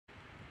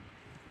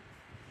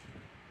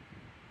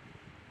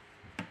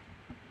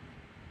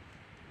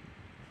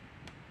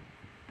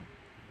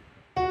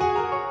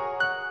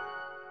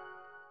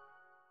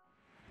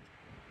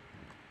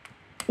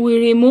We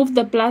remove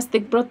the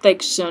plastic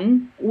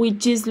protection,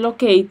 which is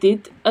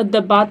located at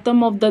the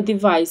bottom of the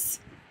device.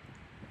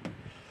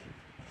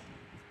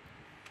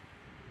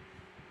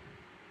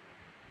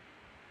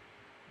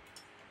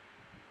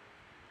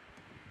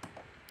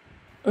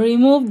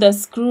 Remove the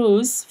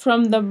screws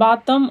from the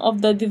bottom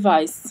of the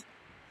device.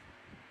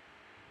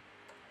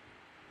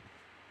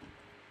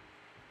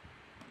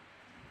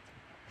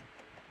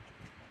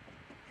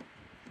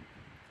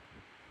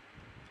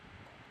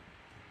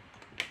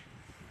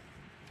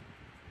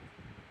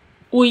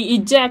 We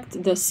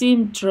eject the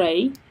SIM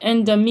tray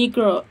and the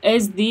micro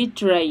SD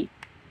tray.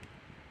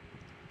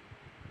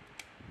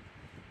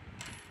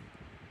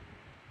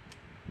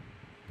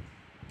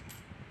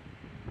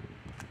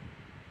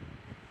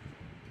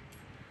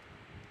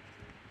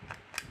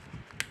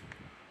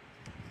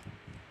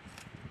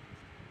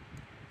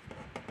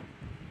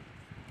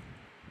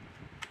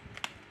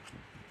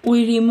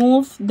 We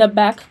remove the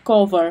back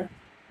cover.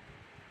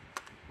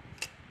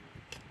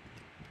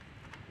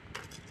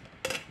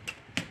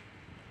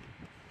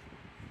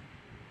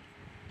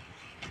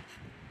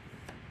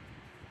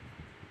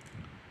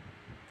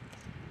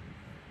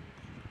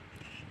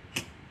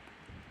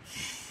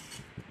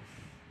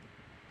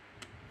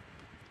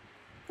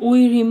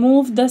 We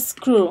remove the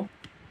screw.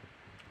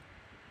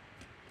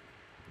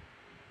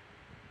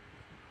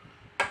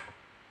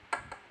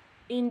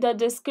 In the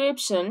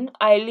description,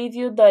 I leave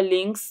you the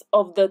links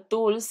of the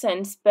tools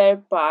and spare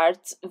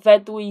parts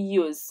that we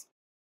use.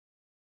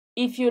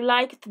 If you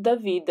liked the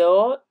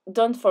video,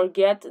 don't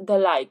forget the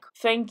like.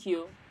 Thank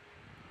you.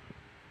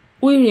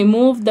 We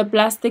remove the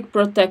plastic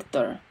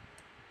protector.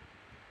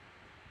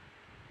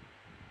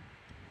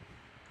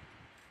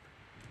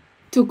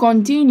 To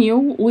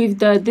continue with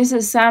the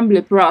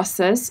disassembly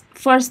process,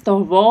 first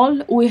of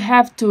all, we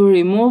have to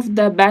remove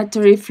the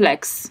battery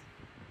flex.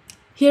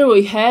 Here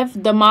we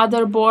have the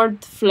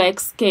motherboard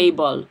flex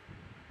cable.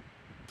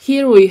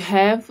 Here we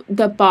have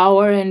the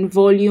power and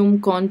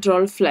volume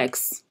control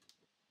flex.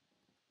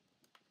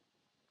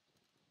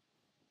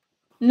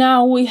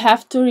 Now we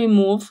have to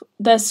remove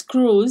the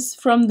screws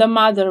from the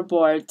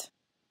motherboard.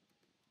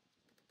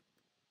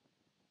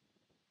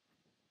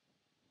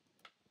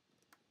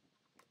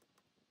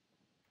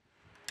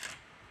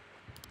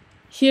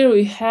 Here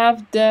we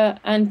have the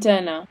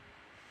antenna.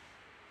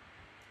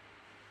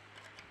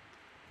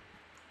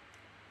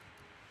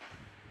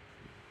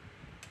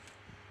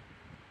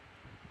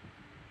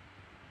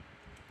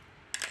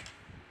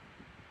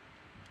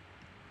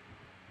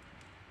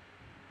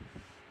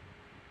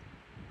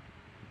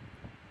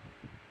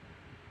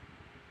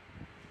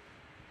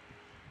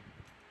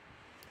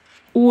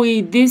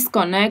 We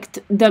disconnect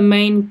the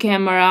main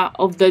camera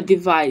of the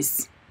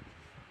device.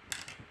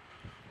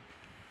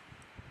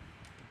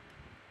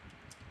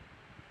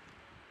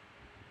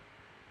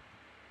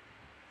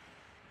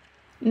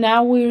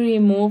 Now we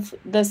remove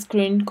the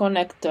screen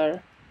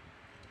connector.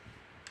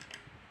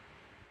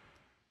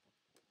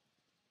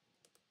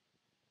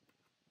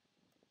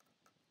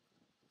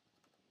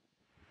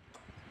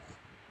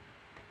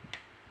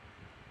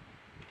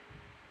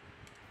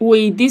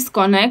 We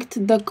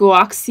disconnect the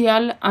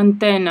coaxial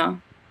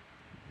antenna.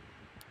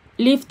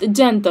 Lift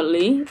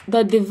gently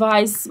the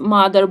device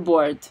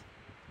motherboard.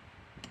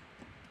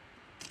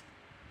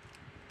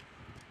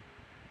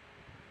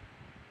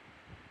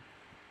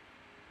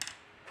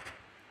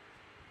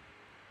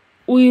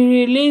 We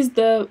release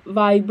the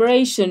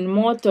vibration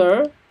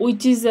motor,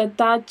 which is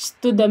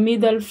attached to the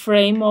middle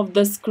frame of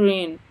the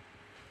screen.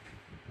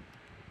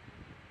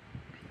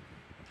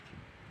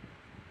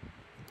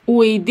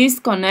 We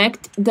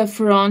disconnect the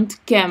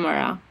front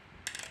camera.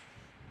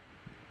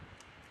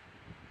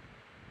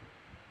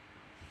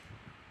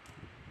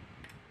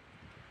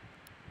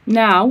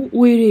 Now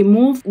we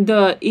remove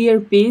the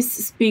earpiece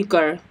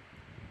speaker.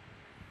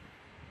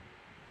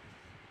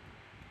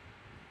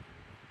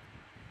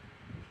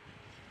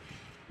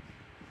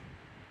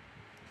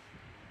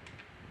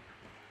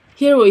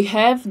 Here we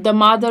have the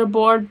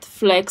motherboard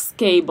flex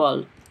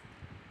cable.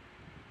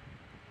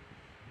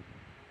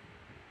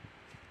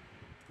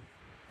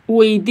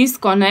 We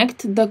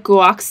disconnect the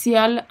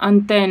coaxial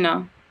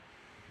antenna.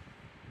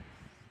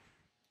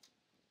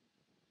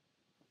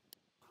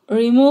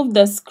 Remove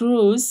the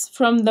screws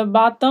from the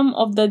bottom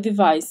of the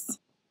device.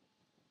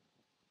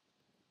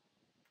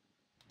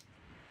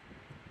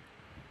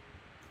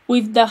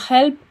 With the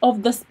help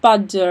of the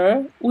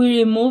spudger, we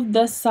remove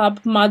the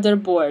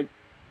sub-motherboard.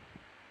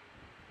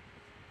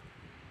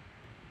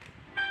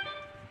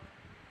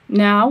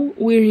 Now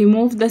we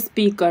remove the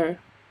speaker.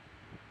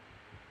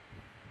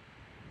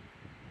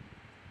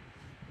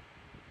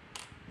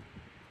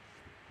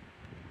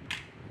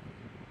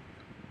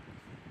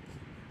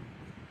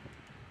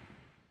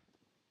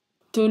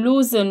 To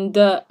loosen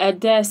the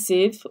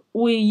adhesive,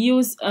 we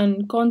use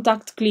a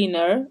contact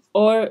cleaner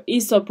or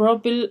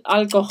isopropyl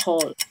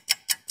alcohol.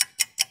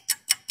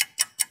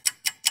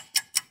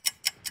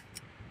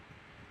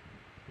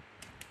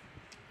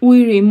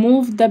 We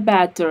remove the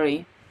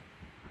battery.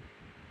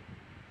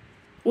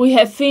 We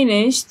have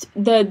finished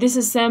the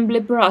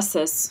disassembly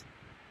process.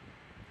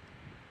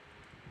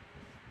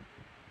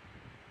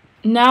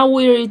 Now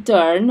we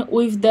return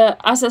with the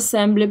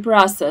disassembly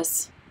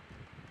process.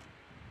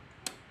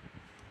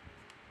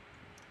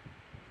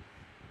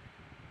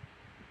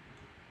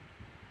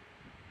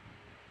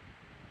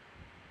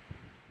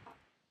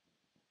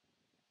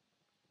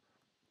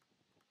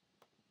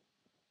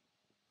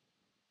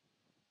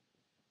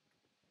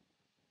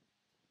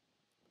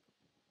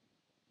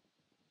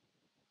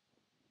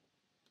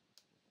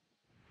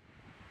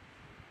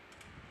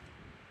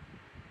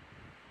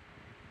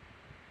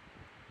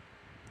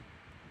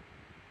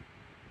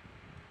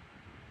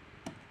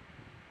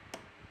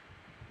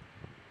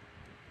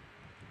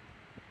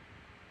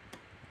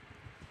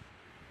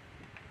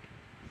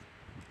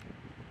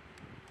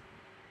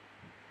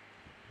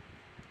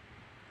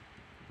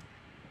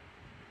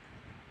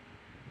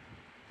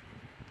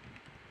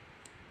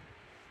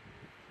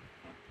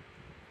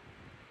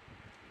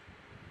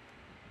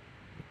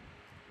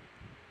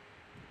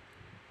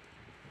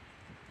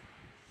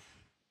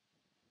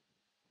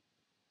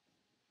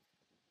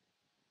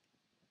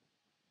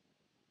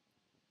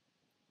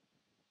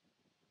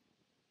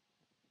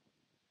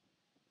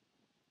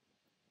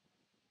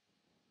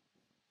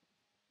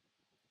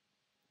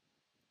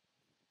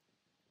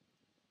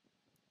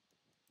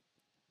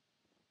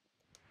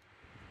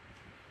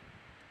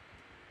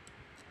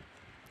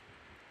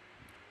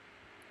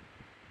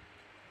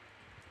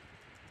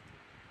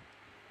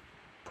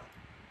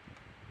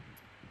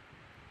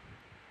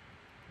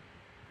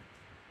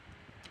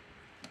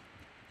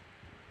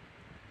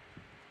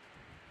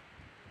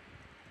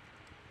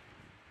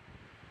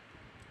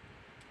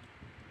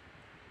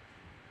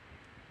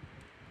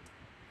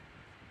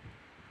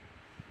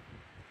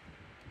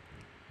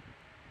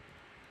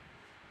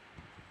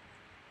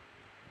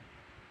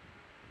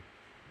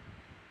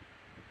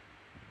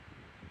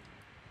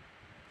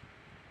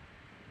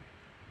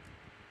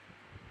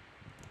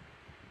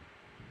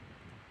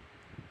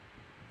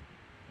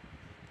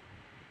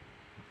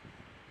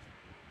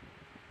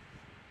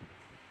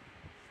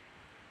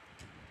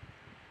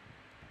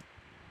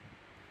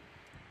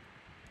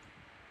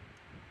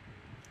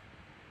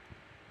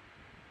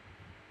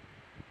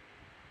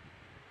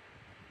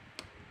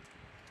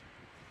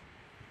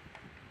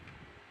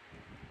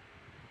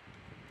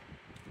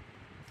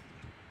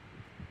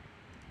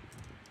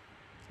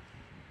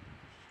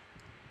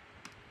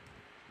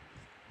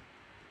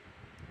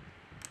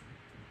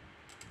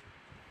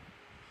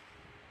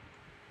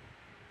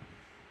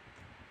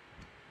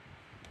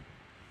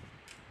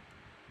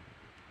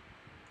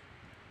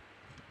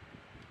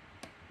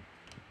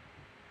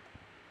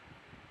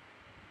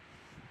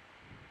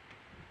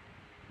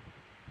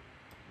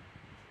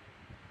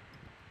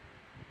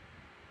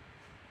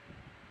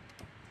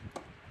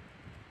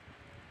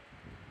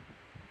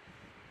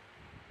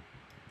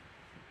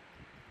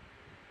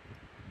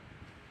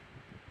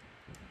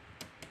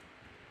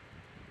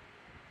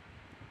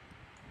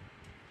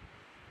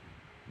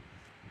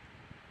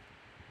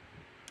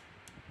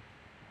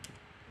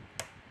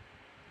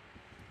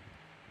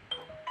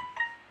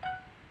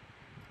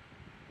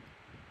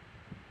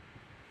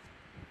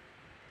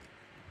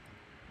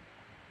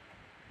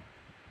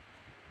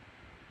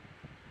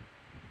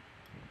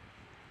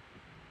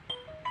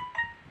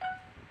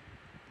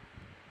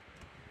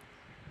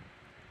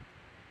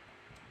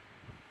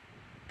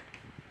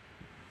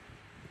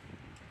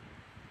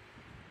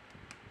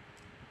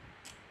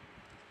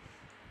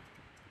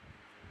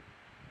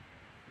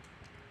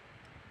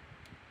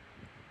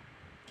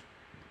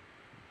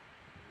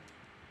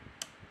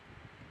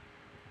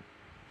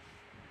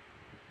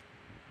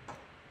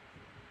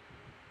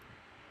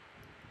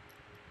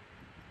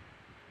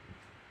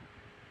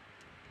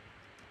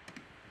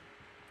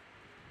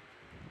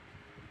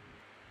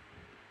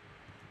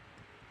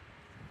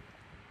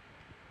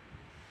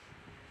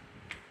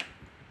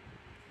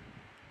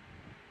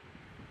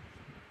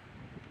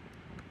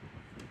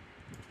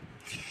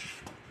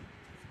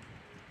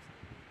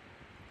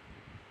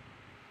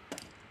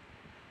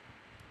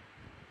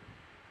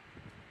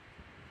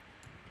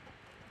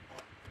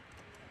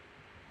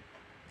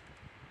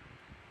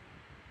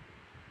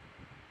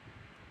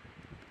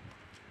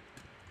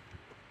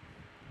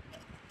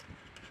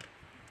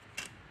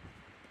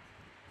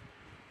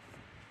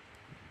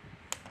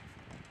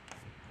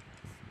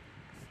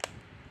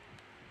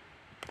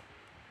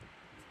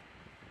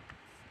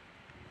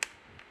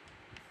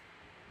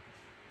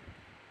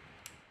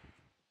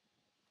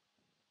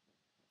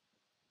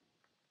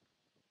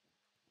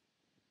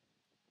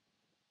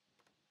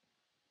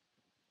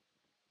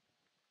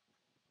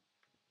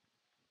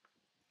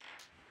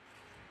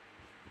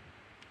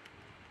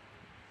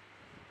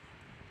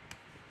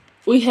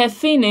 We have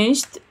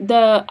finished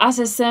the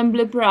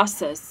assembly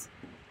process.